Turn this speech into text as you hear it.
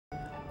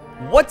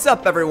What's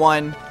up,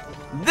 everyone?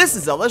 This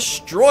is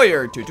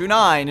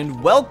Destroyer229,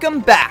 and welcome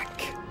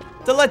back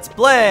to Let's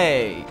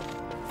Play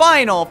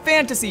Final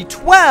Fantasy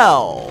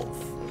XII.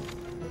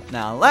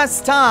 Now,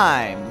 last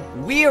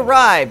time, we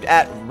arrived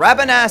at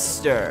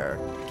Rabanastre,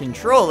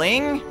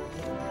 controlling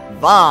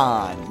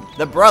Vaughn,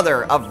 the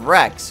brother of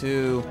Rex,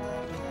 who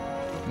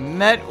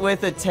met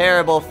with a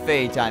terrible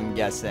fate, I'm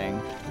guessing.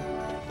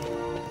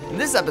 In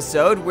this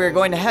episode, we're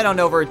going to head on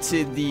over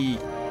to the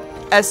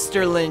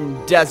XII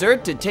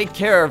Desert to take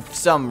care of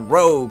some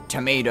rogue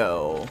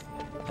tomato.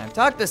 I've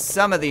talked to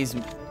some of these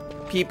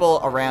people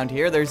around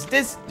here. There's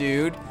this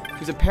dude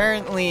who's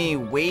apparently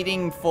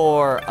waiting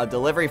for a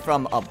delivery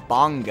from a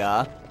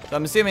bonga. So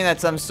I'm assuming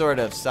that's some sort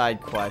of side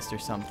quest or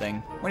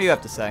something. What do you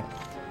have to say?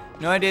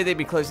 No idea they'd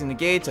be closing the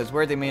gates. I was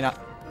worried we may not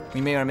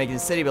make it to the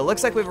city, but it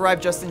looks like we've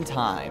arrived just in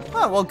time.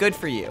 Oh, well, good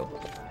for you.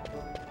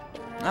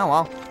 Oh,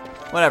 well.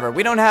 Whatever.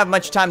 We don't have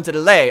much time to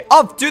delay.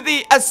 Off to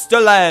the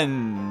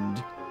XII!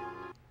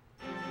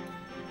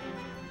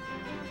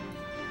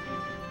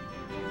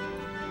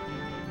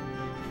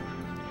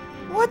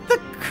 What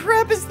the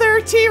crap is their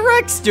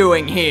T-Rex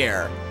doing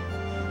here?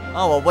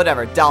 Oh, well,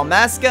 whatever.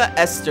 Dalmasca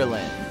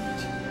Esterland.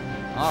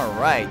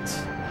 Alright.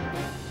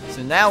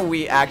 So now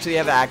we actually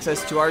have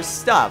access to our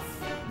stuff.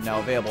 Now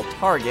available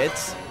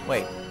targets.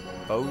 Wait.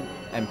 Boat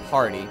and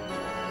party.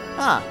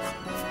 Huh.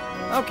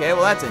 Okay,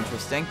 well, that's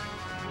interesting.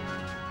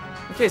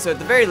 Okay, so at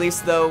the very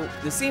least, though,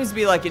 this seems to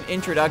be like an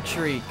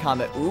introductory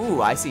combat.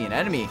 Ooh, I see an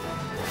enemy.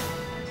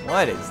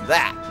 What is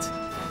that?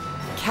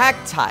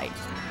 Cacti.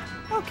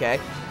 Okay.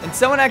 And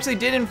someone actually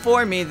did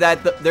inform me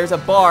that there's a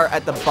bar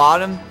at the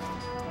bottom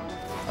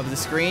of the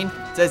screen.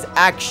 It says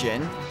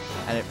action,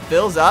 and it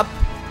fills up,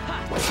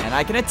 and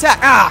I can attack.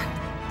 Ah!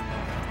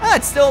 Ah,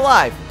 it's still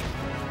alive.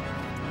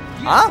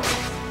 Huh?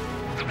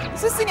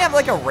 Does this thing have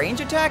like a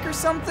range attack or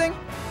something?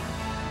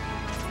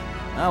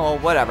 Oh, well,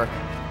 whatever.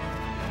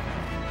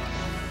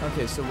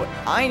 Okay, so what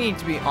I need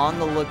to be on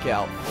the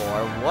lookout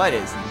for, what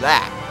is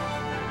that?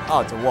 Oh,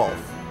 it's a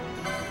wolf.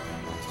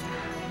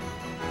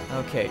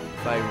 Okay,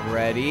 if I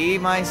ready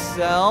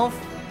myself,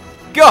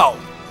 go!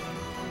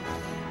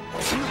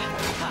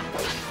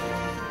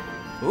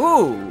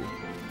 Ooh!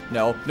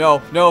 No,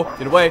 no, no,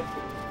 get away.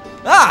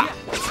 Ah!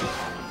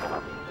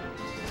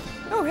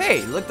 Oh,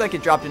 hey, looked like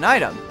it dropped an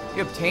item.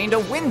 You obtained a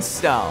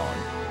windstone.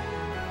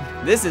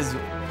 This is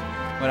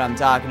what I'm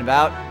talking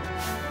about.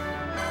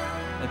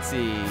 Let's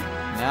see.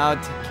 Now,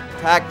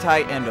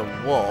 Cacti and a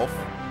wolf.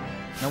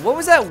 Now, what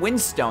was that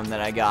windstone that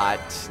I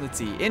got? Let's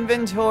see.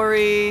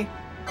 Inventory.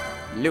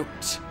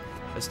 Loot.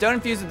 A stone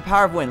infused with the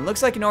power of wind.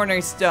 Looks like an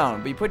ordinary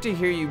stone, but you put it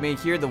here, you may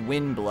hear the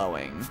wind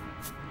blowing.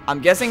 I'm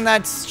guessing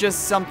that's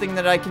just something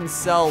that I can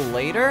sell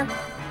later.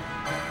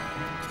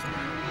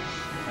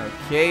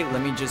 Okay,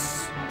 let me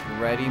just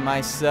ready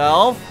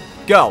myself.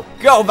 Go!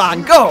 Go,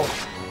 Vaughn! Go!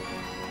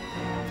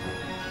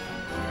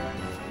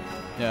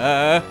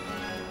 Damn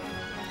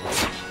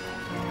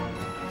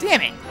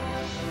it!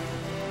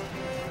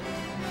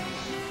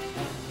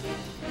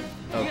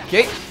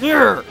 Okay.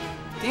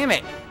 Damn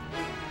it!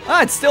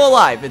 Ah, it's still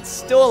alive. It's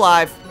still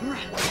alive.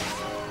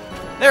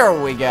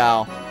 There we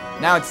go.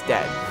 Now it's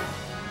dead.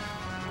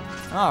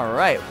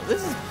 Alright, well,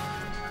 this is...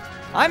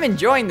 I'm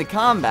enjoying the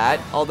combat,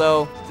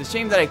 although it's a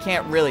shame that I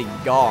can't really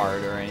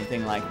guard or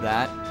anything like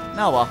that.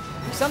 Oh well,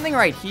 there's something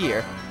right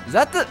here. Is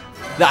that the...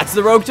 That's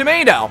the rogue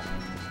tomato!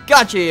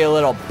 Gotcha, you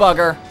little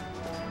bugger.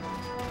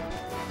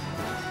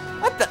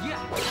 What the...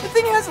 The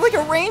thing has like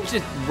a ranged...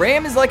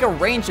 Ram is like a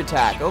ranged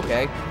attack.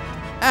 Okay.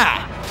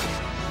 Ah!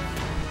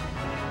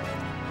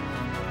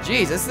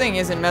 Jeez, this thing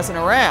isn't messing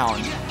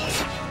around.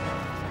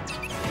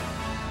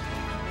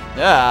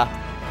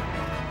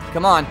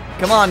 Come on.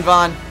 Come on,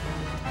 Vaughn.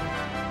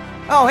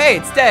 Oh, hey,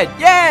 it's dead.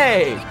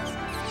 Yay!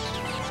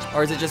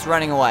 Or is it just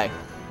running away?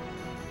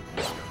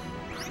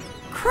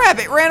 Crap,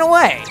 it ran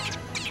away.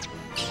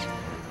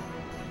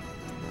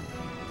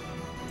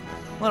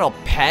 Little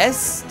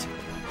pest.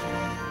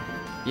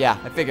 Yeah,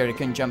 I figured it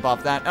couldn't jump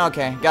off that.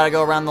 Okay, gotta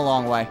go around the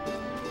long way.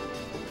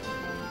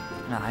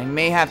 I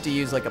may have to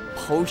use like a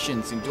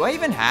potion soon. Do I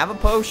even have a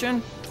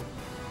potion?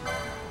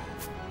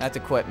 That's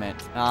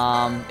equipment.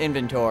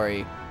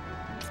 Inventory.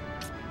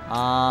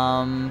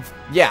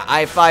 Yeah, I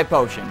have 5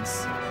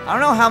 potions. I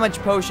don't know how much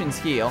potions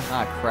heal.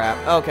 Ah,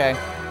 crap. Okay.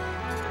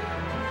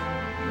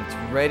 It's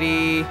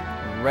ready.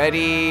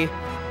 Ready.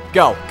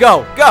 Go.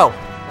 Go. Go.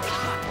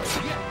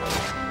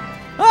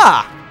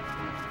 Ah!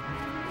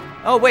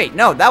 Oh, wait.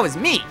 No, that was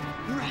me.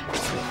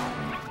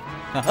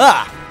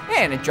 Haha.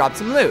 And it dropped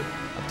some loot.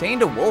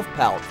 Obtained a wolf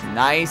pelt.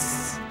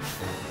 Nice.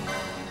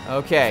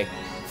 Okay.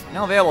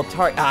 Now available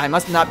target. Ah, I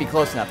must not be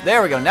close enough.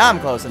 There we go. Now I'm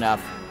close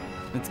enough.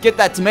 Let's get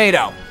that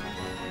tomato.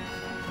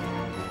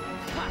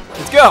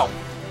 Let's go.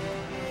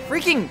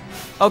 Freaking.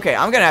 Okay,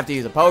 I'm gonna have to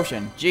use a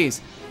potion.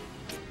 Jeez.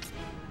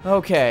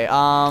 Okay.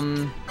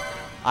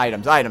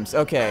 Items. Items.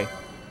 Okay.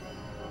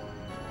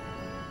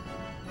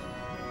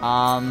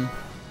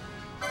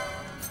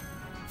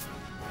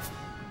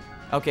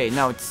 Okay,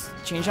 no, it's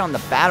changed on the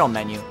battle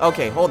menu.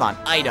 Okay, hold on.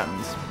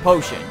 Items.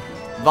 Potion.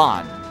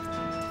 Vaughn.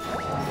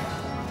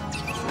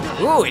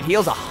 Ooh, it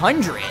heals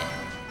 100.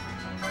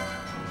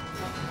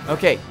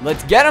 Okay,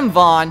 let's get him,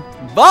 Vaughn.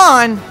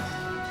 Vaughn!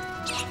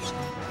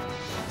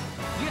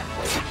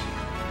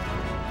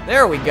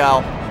 There we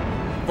go.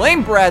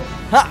 Flame breath.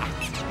 Ha!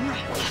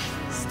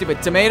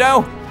 Stupid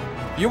tomato.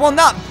 You will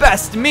not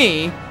best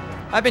me.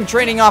 I've been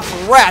training off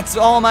rats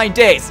all my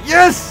days.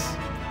 Yes!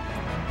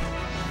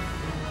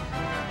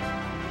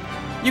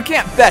 You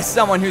can't best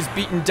someone who's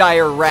beaten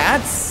dire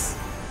rats.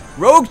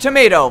 Rogue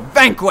tomato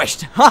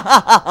vanquished. Ha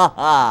ha ha ha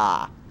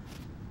ha.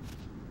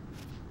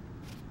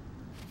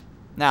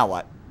 Now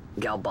what?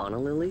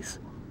 Galbana lilies?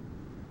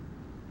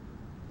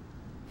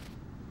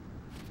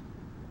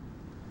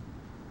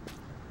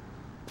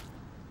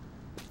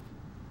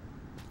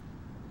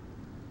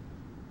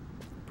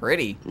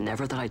 Pretty.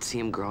 Never thought I'd see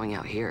him growing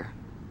out here.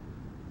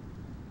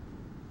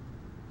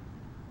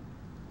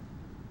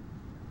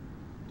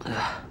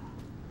 Ugh.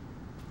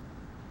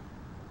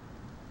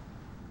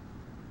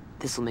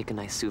 This'll make a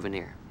nice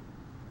souvenir.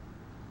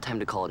 Time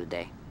to call it a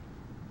day.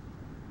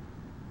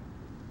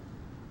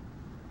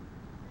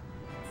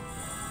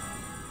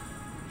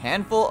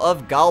 Handful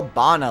of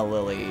Galbana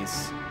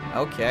lilies.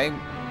 Okay.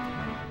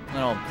 A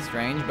little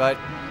strange, but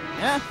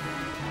yeah.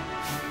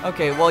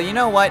 Okay, well, you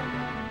know what?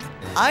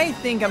 I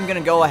think I'm gonna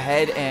go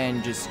ahead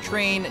and just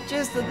train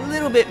just a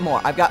little bit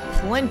more. I've got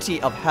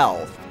plenty of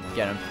health.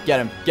 Get him, get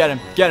him, get him,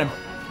 get him.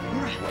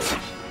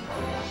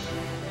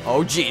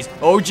 Oh jeez,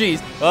 oh jeez.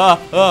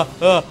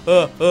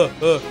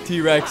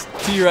 T-Rex,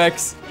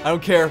 T-Rex. I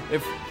don't care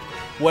if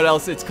what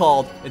else it's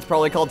called. It's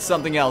probably called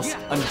something else.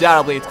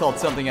 Undoubtedly it's called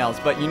something else.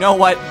 But you know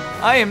what?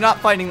 I am not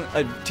fighting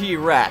a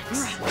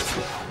T-Rex.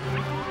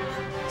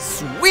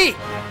 Sweet!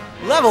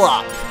 Level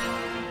up!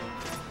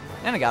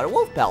 And I got a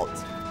wolf pelt.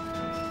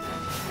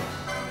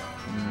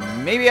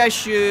 Maybe I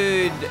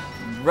should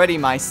ready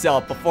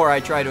myself before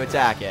I try to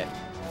attack it.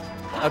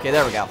 Okay,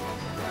 there we go.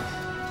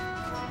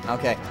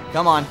 Okay,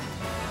 come on.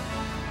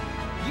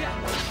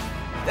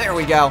 There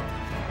we go.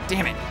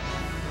 Damn it.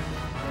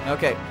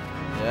 Okay,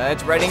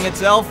 it's readying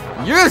itself.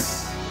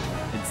 Yes!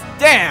 It's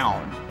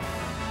down.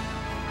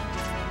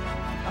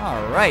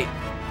 All right.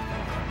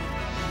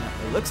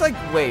 It looks like,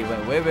 wait.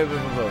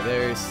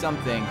 There's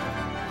something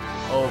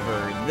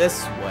over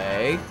this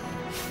way.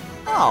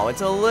 Oh,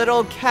 it's a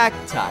little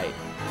cacti.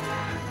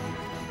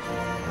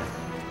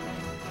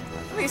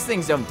 These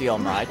things don't deal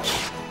much.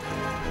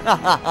 Ha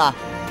ha ha.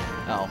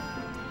 Oh.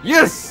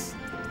 Yes!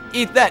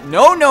 Eat that.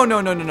 No, no,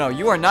 no, no, no, no.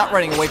 You are not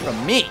running away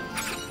from me.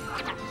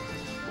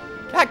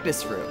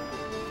 Cactus fruit.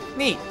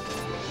 Neat.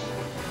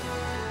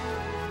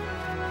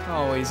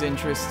 Always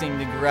interesting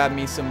to grab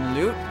me some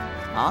loot.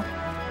 Huh?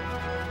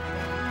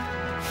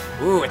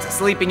 Ooh, it's a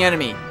sleeping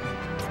enemy.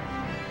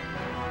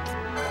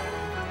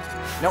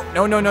 No,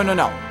 no, no, no, no,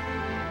 no.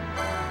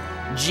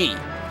 G.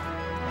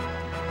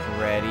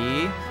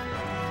 Ready.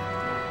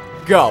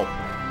 Go.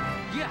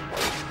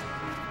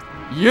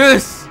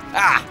 Yes!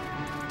 Ah!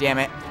 Damn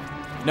it.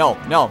 No,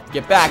 no.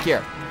 Get back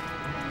here.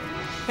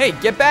 Hey,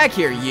 get back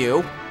here,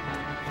 you.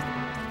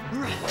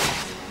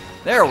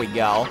 There we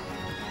go.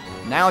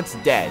 Now it's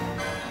dead.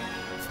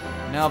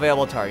 No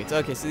available targets.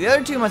 Okay, so the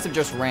other two must have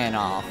just ran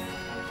off.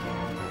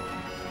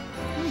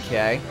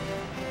 Okay.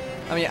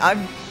 I mean,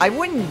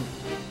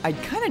 I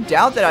kind of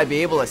doubt that I'd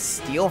be able to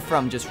steal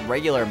from just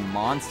regular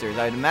monsters.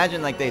 I'd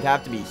imagine like they'd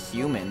have to be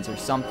humans or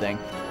something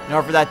in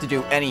order for that to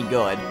do any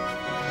good.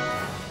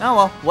 Oh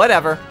well,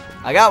 whatever.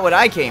 I got what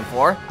I came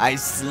for. I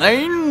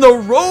slain the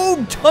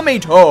rogue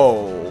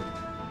tomato.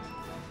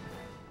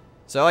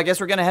 So I guess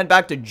we're gonna head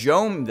back to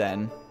Jome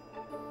then.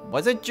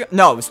 Was it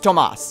no, it was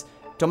Tomas.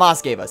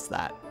 Tomas gave us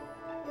that.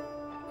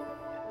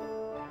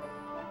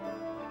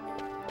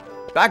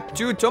 Back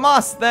to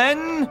Tomas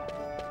then.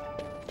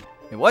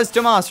 It was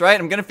Tomas, right?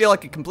 I'm gonna feel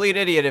like a complete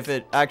idiot if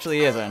it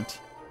actually isn't.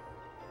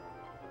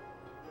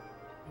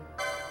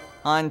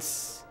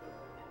 Hans.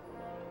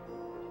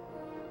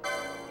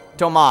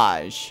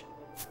 Tomage.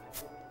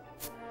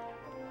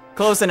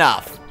 Close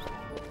enough.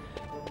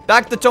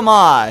 Back to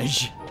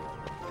Tomage.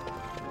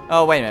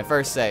 Oh, wait a minute.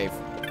 First save.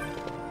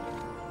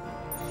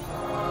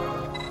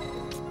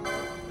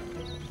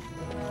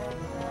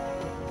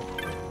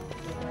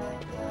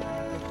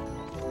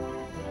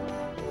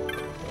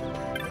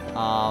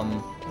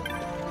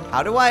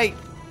 How do I...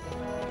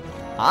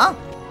 Huh?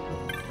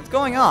 What's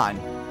going on?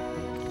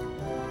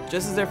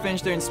 Just as they're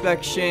finished their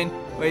inspection,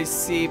 we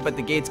see, but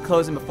the gate's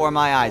closing before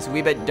my eyes.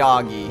 We bet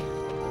doggy.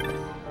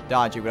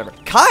 Dodgy, whatever.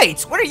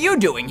 Kites! What are you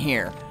doing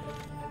here?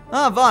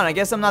 Ah, Vaughn, I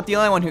guess I'm not the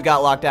only one who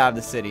got locked out of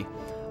the city.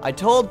 I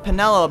told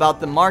Penello about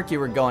the mark you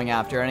were going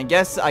after, and I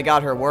guess I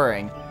got her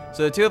worrying.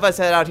 So the two of us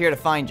head out here to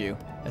find you.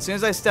 As soon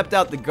as I stepped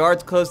out, the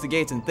guards closed the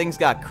gates and things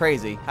got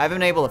crazy. I haven't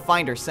been able to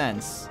find her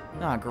since.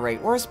 Ah,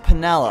 great. Where's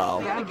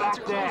Penello? Stand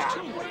back there.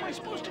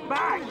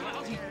 Back!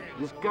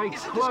 This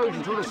gate's closed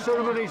until the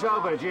ceremony's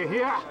over, do you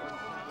hear?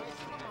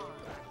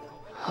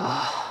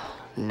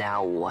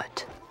 Now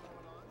what?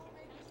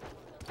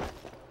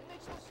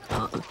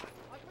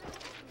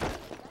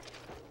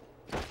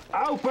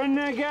 Open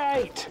the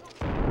gate!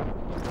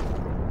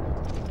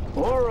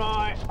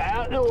 Alright,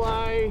 out the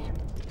way.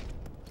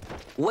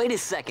 Wait a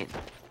second.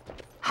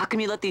 How come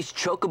you let these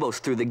chocobos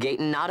through the gate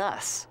and not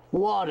us?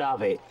 What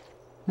of it?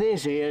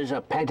 This here's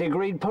a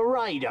pedigreed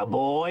parader,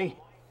 boy.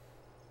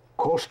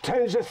 Cost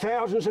tens of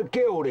thousands of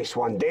gil, this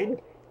one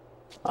did.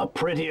 A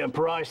prettier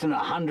price than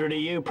 100 of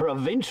you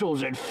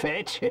provincials would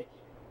fetch.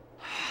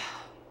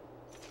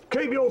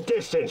 Keep your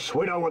distance.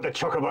 We don't want the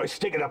chocobo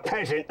sticking a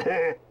peasant.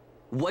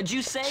 What'd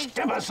you say?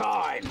 Step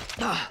aside.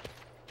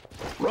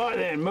 Right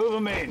then, move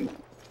them in.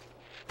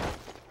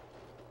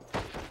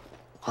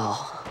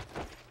 Oh.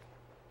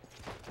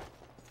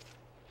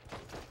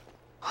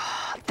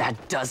 That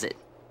does it.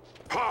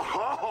 Ho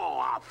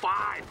ho! A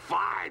fine,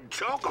 fine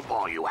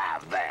chocobo you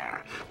have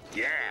there.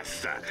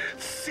 Yes,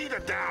 cedar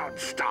down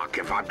stock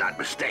if I'm not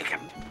mistaken.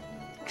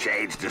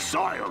 Change the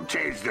soil,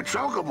 change the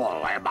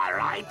chocobo, am I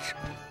right?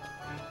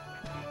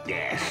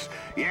 Yes,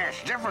 yes,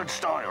 different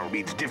soil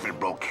means different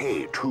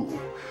bouquet too.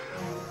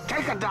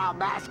 Take a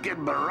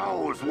Dalmascan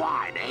Barreau's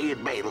wine, eh?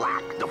 It may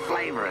lack the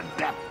flavor and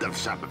depth of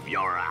some of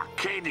your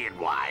Arcadian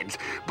wines,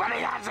 but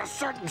it has a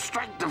certain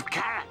strength of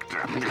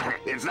character.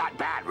 It's not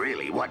bad,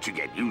 really, once you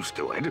get used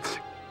to it.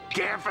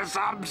 Care for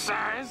some,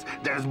 sirs?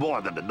 There's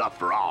more than enough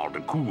for all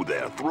to cool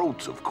their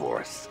throats, of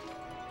course.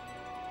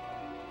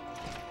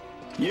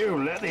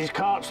 You let these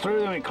carts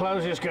through and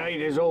closest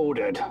gate is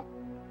ordered.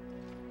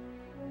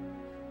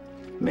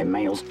 My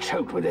mail's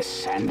choked with this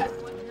sand.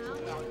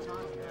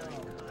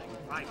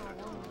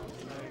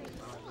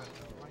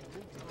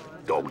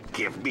 Don't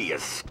give me a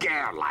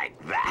scare like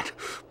that.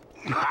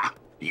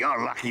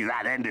 You're lucky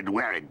that ended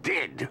where it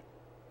did.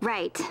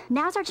 Right.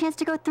 Now's our chance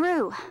to go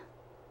through.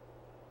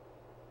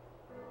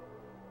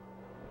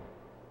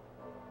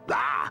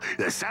 Ah,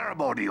 the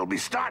ceremony will be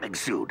starting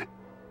soon.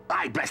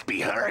 I'd best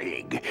be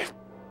hurrying.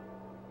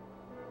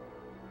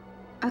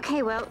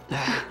 Okay, well...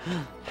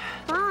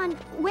 Vaughn,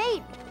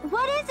 wait!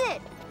 What is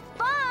it?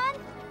 Vaughn!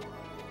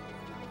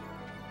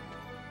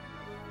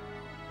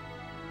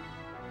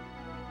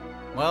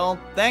 Well,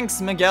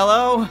 thanks,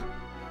 Miguelo.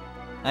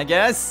 I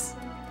guess.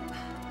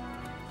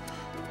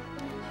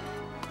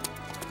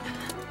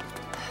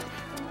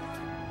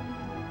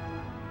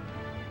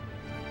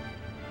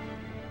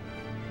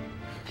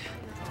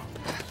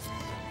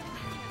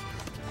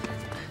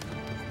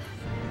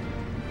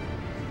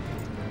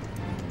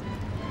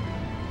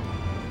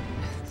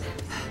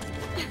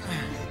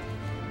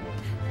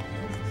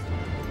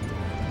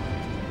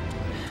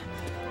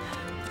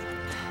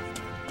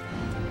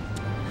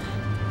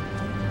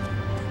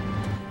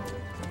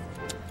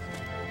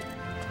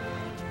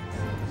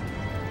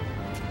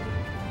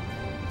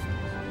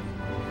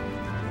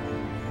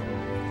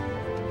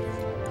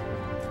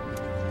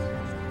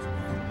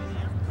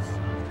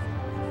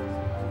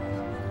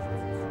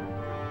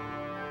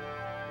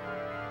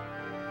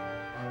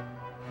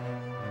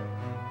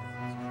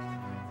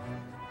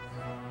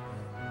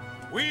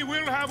 We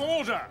will have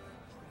order.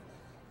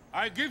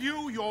 I give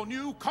you your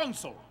new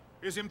consul,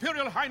 His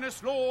Imperial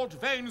Highness Lord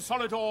Vane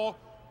Solidor,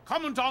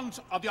 Commandant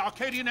of the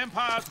Arcadian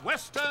Empire's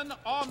Western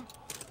on...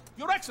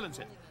 Your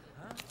Excellency.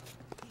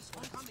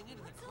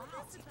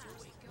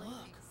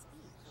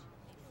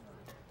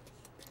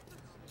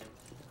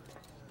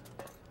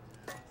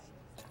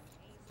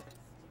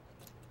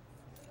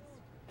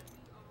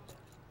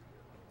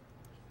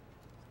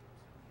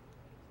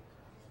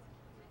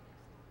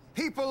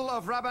 People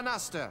of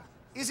Rabanastre,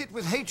 is it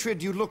with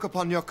hatred you look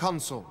upon your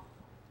consul?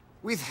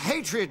 With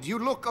hatred you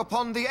look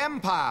upon the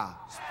Empire?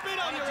 Spit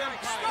on your empire!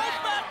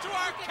 Straight back to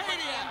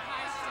Arcadia!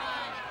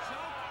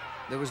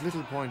 There was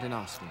little point in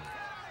asking.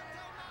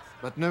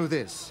 But know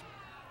this,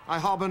 I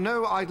harbor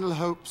no idle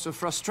hopes of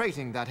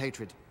frustrating that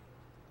hatred.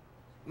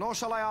 Nor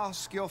shall I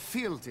ask your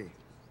fealty.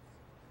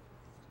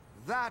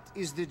 That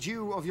is the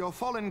due of your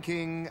fallen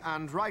king,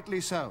 and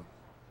rightly so.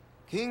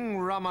 King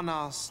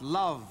Ramanas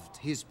loved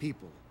his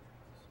people,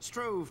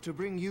 strove to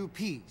bring you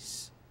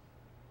peace.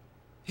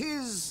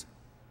 His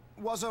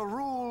was a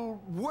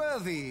rule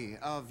worthy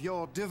of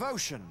your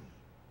devotion.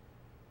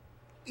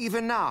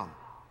 Even now,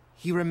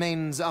 he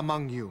remains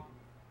among you,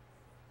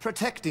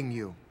 protecting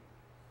you.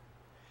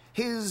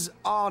 His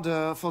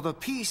ardor for the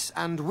peace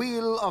and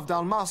weal of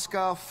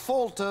Dalmasca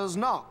falters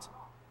not.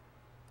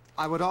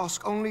 I would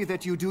ask only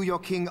that you do your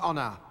king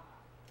honor.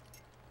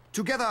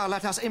 Together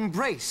let us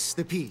embrace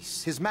the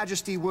peace his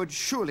majesty would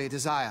surely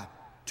desire.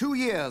 2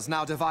 years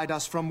now divide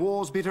us from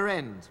war's bitter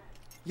end,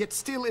 yet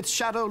still its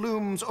shadow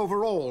looms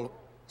over all,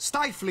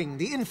 stifling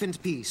the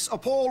infant peace a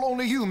pall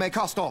only you may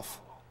cast off.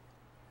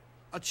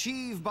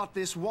 Achieve but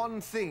this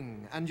one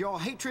thing, and your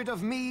hatred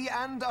of me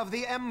and of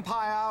the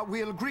Empire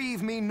will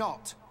grieve me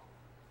not.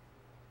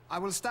 I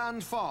will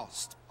stand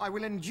fast. I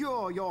will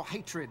endure your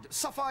hatred,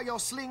 suffer your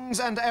slings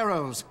and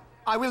arrows.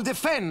 I will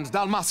defend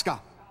Dalmasca.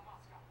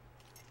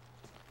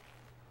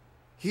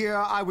 Here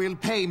I will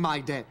pay my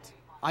debt.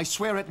 I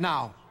swear it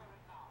now.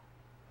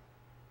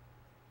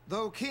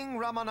 Though King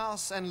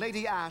Ramanas and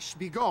Lady Ash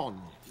be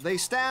gone, they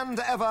stand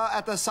ever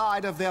at the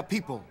side of their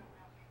people.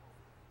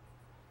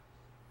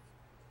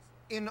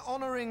 In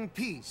honoring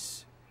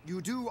peace,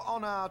 you do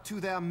honor to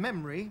their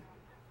memory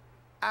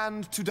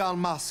and to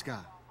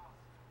Dalmasca.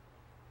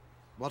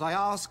 What I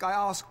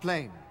ask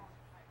plain.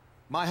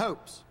 My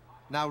hopes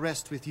now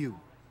rest with you.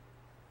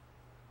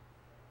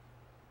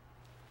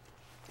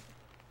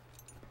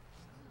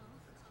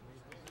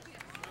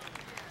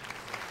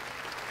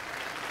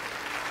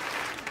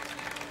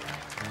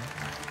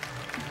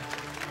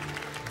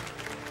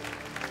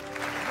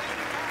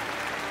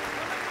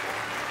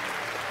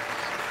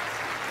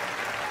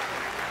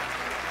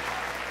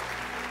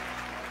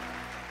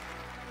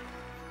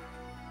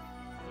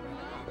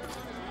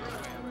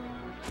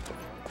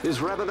 Is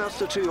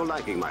Rabanasta to your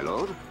liking, my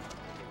lord?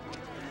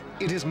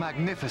 It is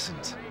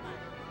magnificent.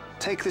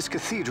 Take this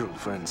cathedral,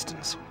 for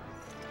instance.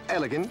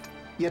 Elegant,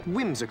 yet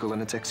whimsical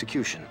in its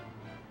execution.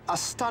 A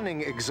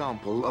stunning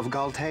example of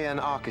Galtean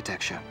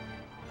architecture.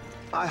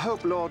 I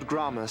hope Lord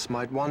Gramus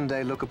might one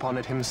day look upon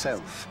it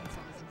himself.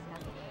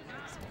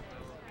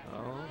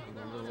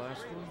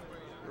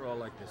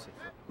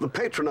 The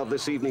patron of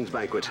this evening's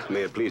banquet,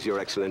 may it please your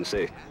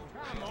excellency.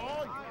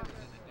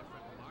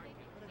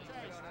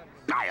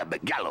 I am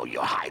Miguelo,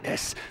 your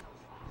highness.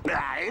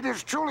 It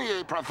is truly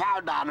a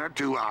profound honor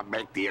to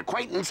make the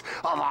acquaintance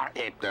of our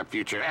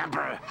future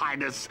emperor,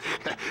 highness.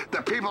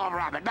 The people of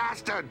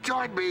Rabanasta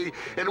join me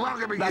in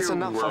welcoming you. That's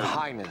enough of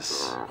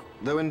highness.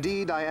 Though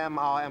indeed I am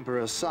our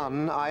emperor's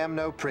son, I am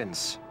no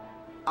prince.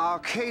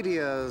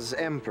 Arcadia's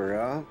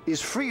emperor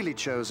is freely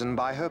chosen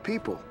by her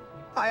people.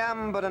 I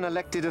am but an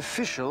elected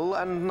official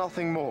and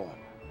nothing more.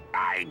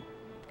 I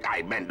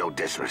meant no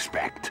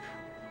disrespect.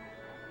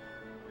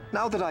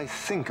 Now that I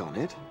think on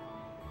it,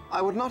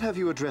 I would not have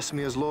you address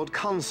me as Lord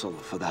Consul,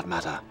 for that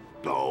matter.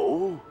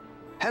 No?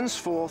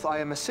 Henceforth, I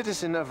am a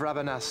citizen of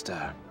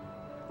Rabanasta.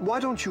 Why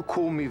don't you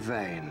call me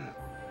Vane?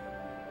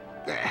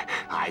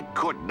 I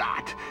could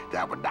not.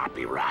 That would not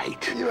be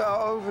right. You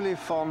are overly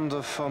fond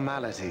of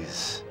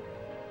formalities.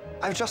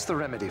 I've just the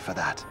remedy for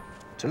that.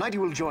 Tonight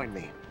you will join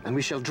me, and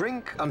we shall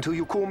drink until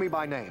you call me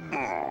by name.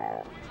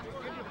 Oh.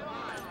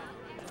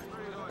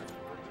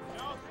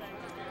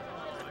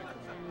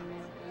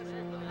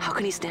 How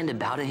can he stand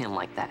about to him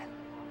like that?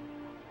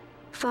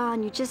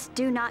 Fawn, you just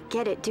do not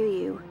get it, do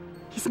you?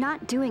 He's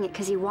not doing it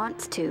because he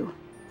wants to.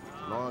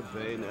 Lord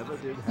Vane ever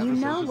did have You a know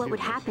sense of what would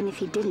humor. happen if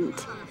he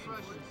didn't.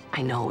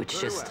 I know, it's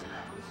just...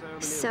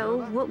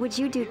 So, what would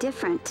you do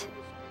different?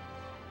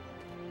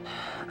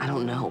 I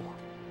don't know.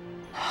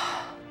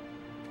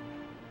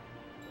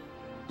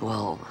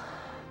 Well...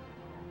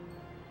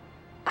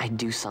 I'd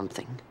do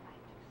something.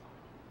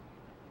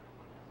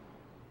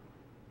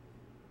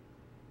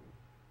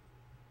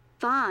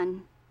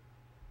 Vaughn.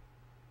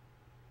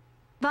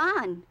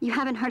 Vaughn, you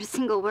haven't heard a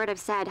single word I've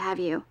said, have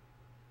you?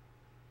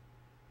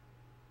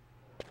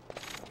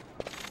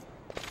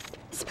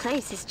 This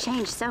place has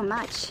changed so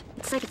much.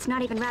 It's like it's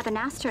not even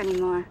Rabanasta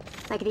anymore.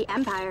 Like the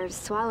Empire is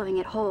swallowing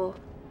it whole.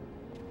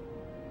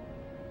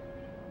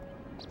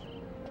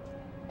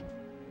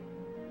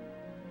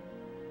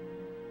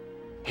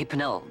 Hey,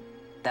 Penel,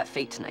 that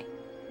fete tonight.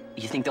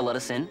 You think they'll let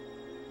us in?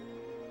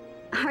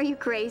 Are you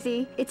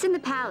crazy? It's in the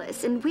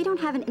palace, and we don't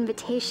have an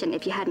invitation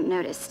if you hadn't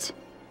noticed.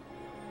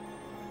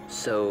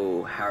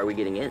 So, how are we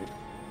getting in?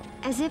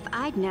 As if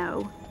I'd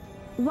know.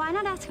 Why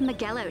not ask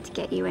Miguelo to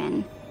get you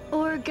in?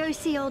 Or go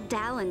see old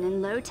Dallin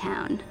in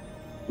Lowtown?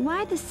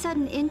 Why the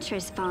sudden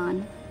interest,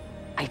 Vaughn?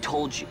 I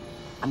told you,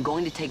 I'm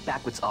going to take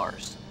back what's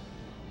ours.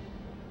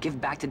 Give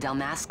back to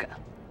Dalmasca.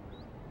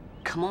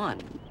 Come on,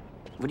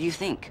 what do you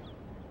think?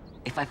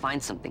 If I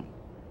find something,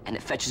 and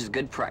it fetches a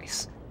good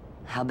price,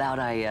 how about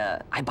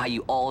I buy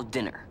you all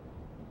dinner?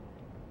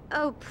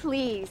 Oh,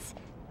 please.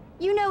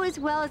 You know as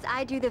well as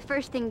I do the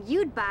first thing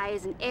you'd buy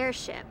is an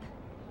airship.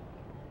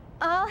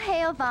 All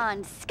hail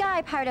Vaughn,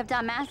 sky part of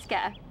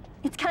Dalmasca.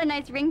 It's got a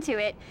nice ring to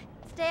it.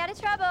 Stay out of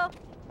trouble.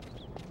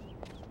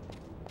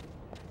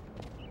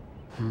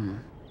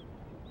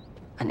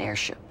 An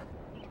airship.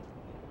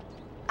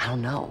 I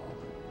don't know.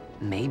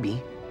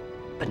 Maybe,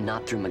 but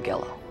not through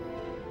Miguelo.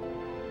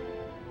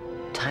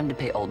 Time to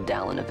pay old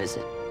Dallin a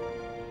visit.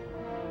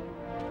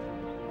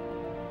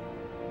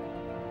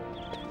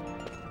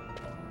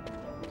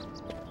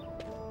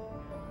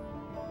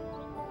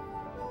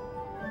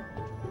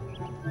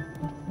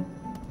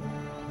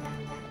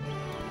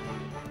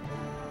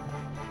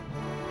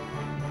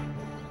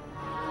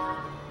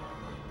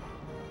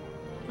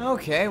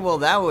 Okay, well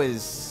that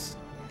was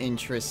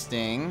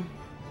interesting.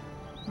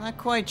 Not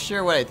quite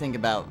sure what I think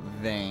about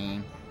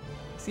Vane.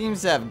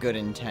 Seems to have good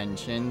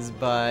intentions,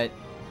 but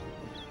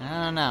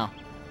I don't know.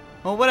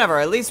 Well, whatever.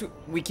 At least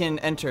we can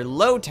enter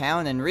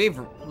Lowtown and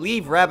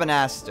leave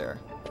Rabanasta.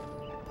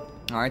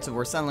 Alright, so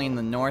we're suddenly in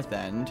the north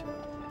end.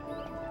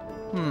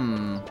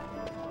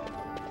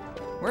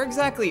 Where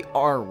exactly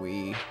are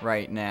we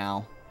right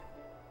now?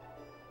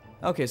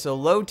 Okay, so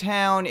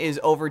Lowtown is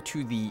over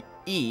to the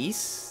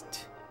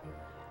east.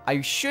 I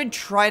should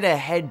try to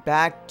head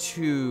back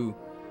to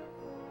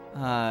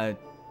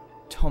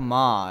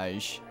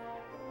Tomaj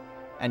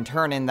and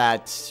turn in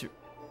that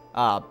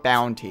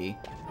bounty.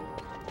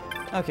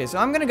 Okay, so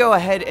I'm gonna go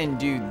ahead and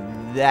do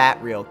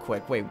that real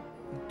quick. Wait,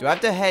 do I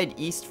have to head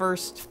east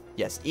first?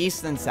 Yes,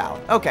 east and south.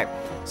 Okay,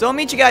 so I'll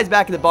meet you guys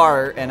back at the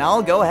bar, and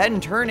I'll go ahead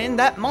and turn in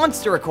that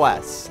monster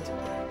request.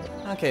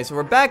 Okay, so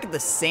we're back at the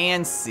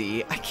Sand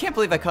Sea. I can't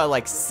believe I call it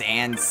like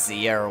Sand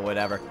Sea or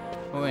whatever.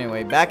 Well,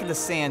 anyway, back at the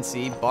Sand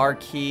Sea,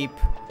 barkeep.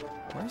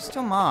 Where's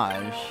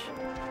Tomaj?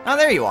 Oh,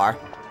 there you are.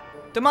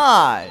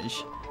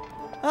 Tomaj!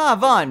 Ah,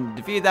 Vaughn,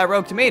 defeated that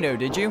rogue tomato,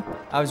 did you?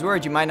 I was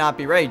worried you might not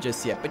be ready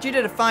just yet, but you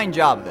did a fine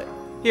job of it.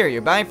 Here,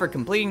 you're bounty for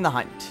completing the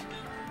hunt.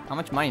 How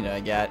much money did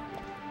I get?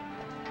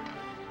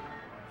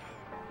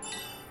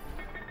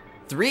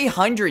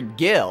 300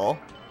 gil.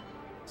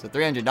 So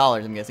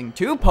 $300, I'm guessing.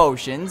 2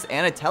 potions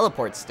and a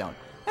teleport stone.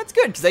 That's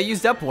good, because I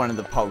used up one of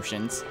the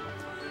potions.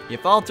 You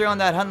followed through on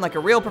that hunt like a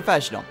real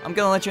professional. I'm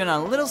going to let you in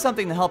on a little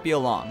something to help you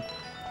along.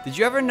 Did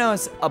you ever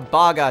notice a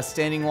Baga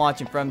standing watch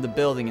in front of the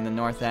building in the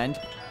north end?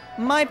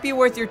 Might be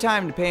worth your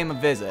time to pay him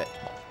a visit.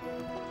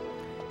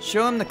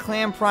 Show him the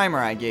clam primer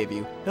I gave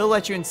you. He'll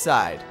let you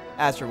inside.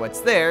 As for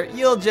what's there,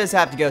 you'll just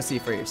have to go see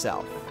for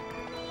yourself.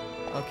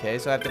 Okay,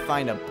 so I have to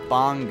find a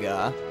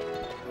Banga.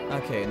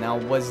 Okay, now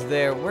where's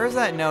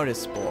that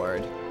notice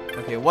board?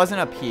 Okay, it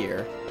wasn't up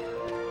here.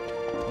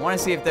 I want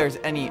to see if there's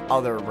any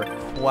other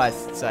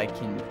requests I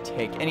can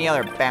take, any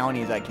other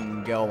bounties I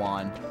can go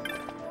on.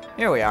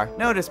 Here we are,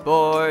 notice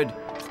board.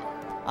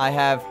 I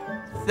have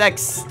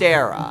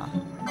Thextera.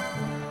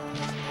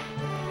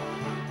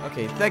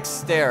 Okay,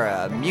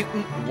 Thextera,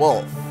 mutant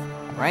wolf.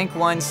 Rank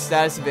 1,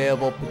 status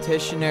available,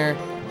 petitioner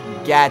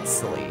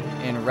Gatsly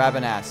in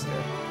Rabanastre.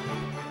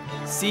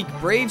 Seek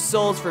brave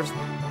souls for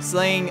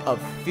slaying a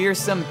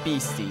fearsome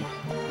beastie.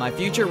 My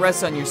future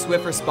rests on your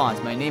swift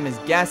response. My name is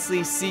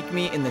Ghastly. Seek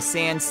me in the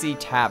Sand Sea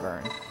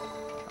Tavern.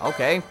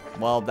 Okay,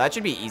 well, that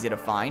should be easy to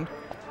find.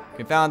 You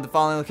can find the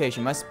following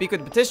location. Must speak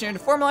with the petitioner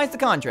to formalize the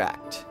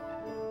contract.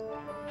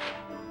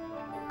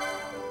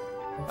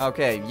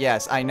 Okay,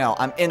 yes, I know.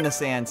 I'm in the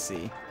Sand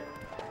Sea.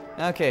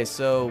 Okay,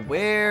 so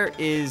where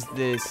is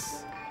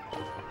this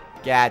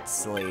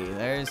Gatsly?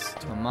 There's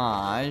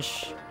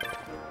Tomaj.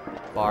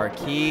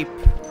 Barkeep.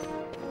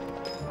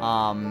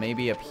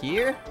 Maybe up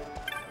here?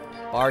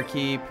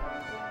 Barkeep.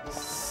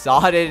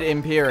 Sodded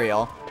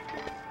Imperial.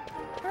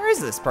 Where is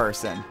this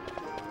person?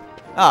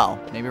 Oh,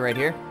 maybe right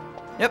here?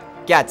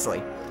 Yep,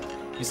 Gatsly.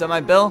 You saw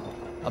my bill?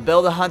 A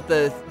bill to hunt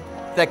the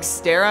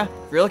Thextera?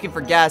 If you're looking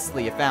for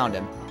Ghastly, you found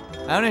him.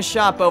 I own a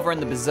shop over in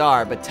the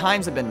bazaar, but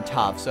times have been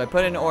tough, so I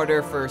put in an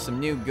order for some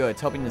new goods,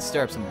 hoping to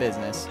stir up some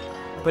business.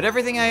 Put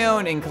everything I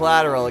own in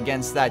collateral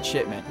against that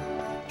shipment.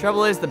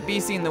 Trouble is, the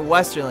beastie in the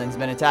Westerland's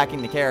been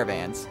attacking the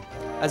caravans.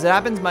 As it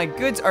happens, my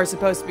goods are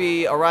supposed to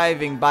be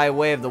arriving by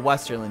way of the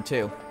Westerland,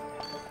 too.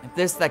 If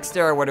this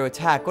Thextera were to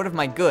attack, what of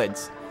my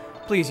goods?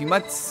 Please, you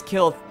must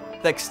kill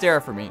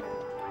Thextera for me.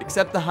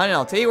 Accept the hunt and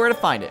I'll tell you where to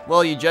find it.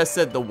 Well, you just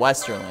said the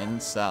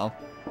Westerland, so...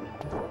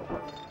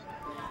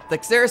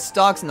 Thextera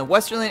stalks in the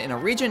Westerland in a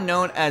region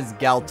known as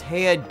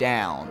Galtea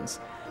Downs.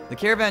 The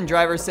caravan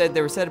driver said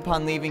they were set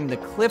upon leaving the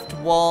cliffed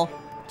wall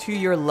to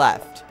your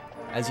left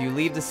as you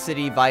leave the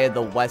city via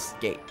the west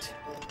gate.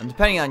 I'm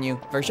depending on you.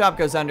 If our shop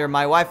goes under,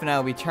 my wife and I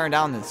will be turned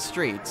out in the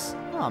streets.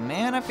 Oh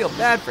man, I feel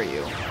bad for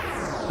you.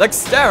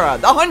 Thextera,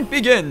 the hunt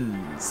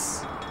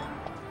begins!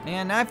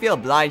 Man, I feel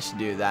obliged to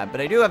do that, but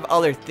I do have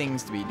other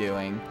things to be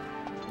doing.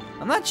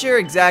 I'm not sure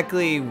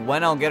exactly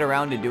when I'll get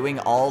around to doing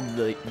all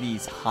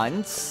these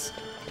hunts.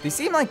 They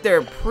seem like they're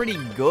a pretty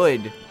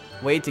good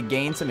way to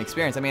gain some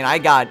experience. I mean, I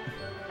got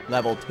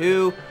level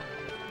 2,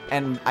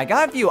 and I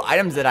got a few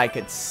items that I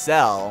could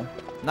sell.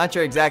 I'm not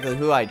sure exactly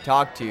who I'd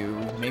talk to.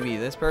 Maybe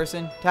this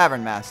person?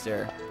 Tavern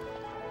Master.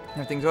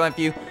 Everything's going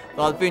for you. With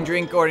all the food and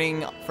drink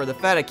ordering for the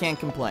Fed, I can't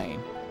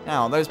complain.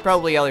 Now, there's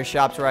probably other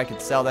shops where I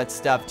could sell that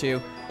stuff to.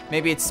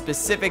 Maybe it's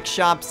specific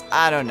shops,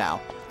 I don't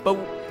know. But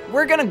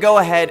we're gonna go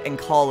ahead and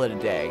call it a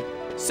day.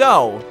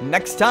 So,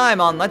 next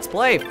time on Let's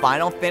Play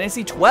Final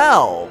Fantasy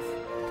XII.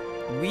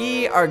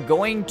 We are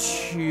going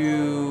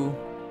to...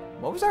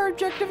 What was our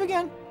objective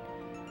again?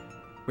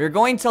 We're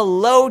going to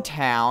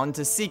Lowtown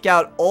to seek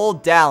out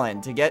Old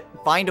Dallin to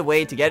find a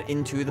way to get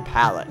into the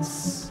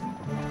palace.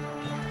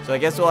 So I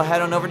guess we'll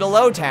head on over to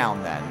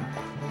Lowtown then.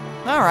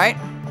 Alright.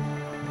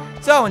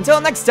 So until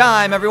next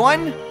time,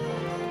 everyone,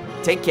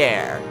 take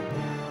care.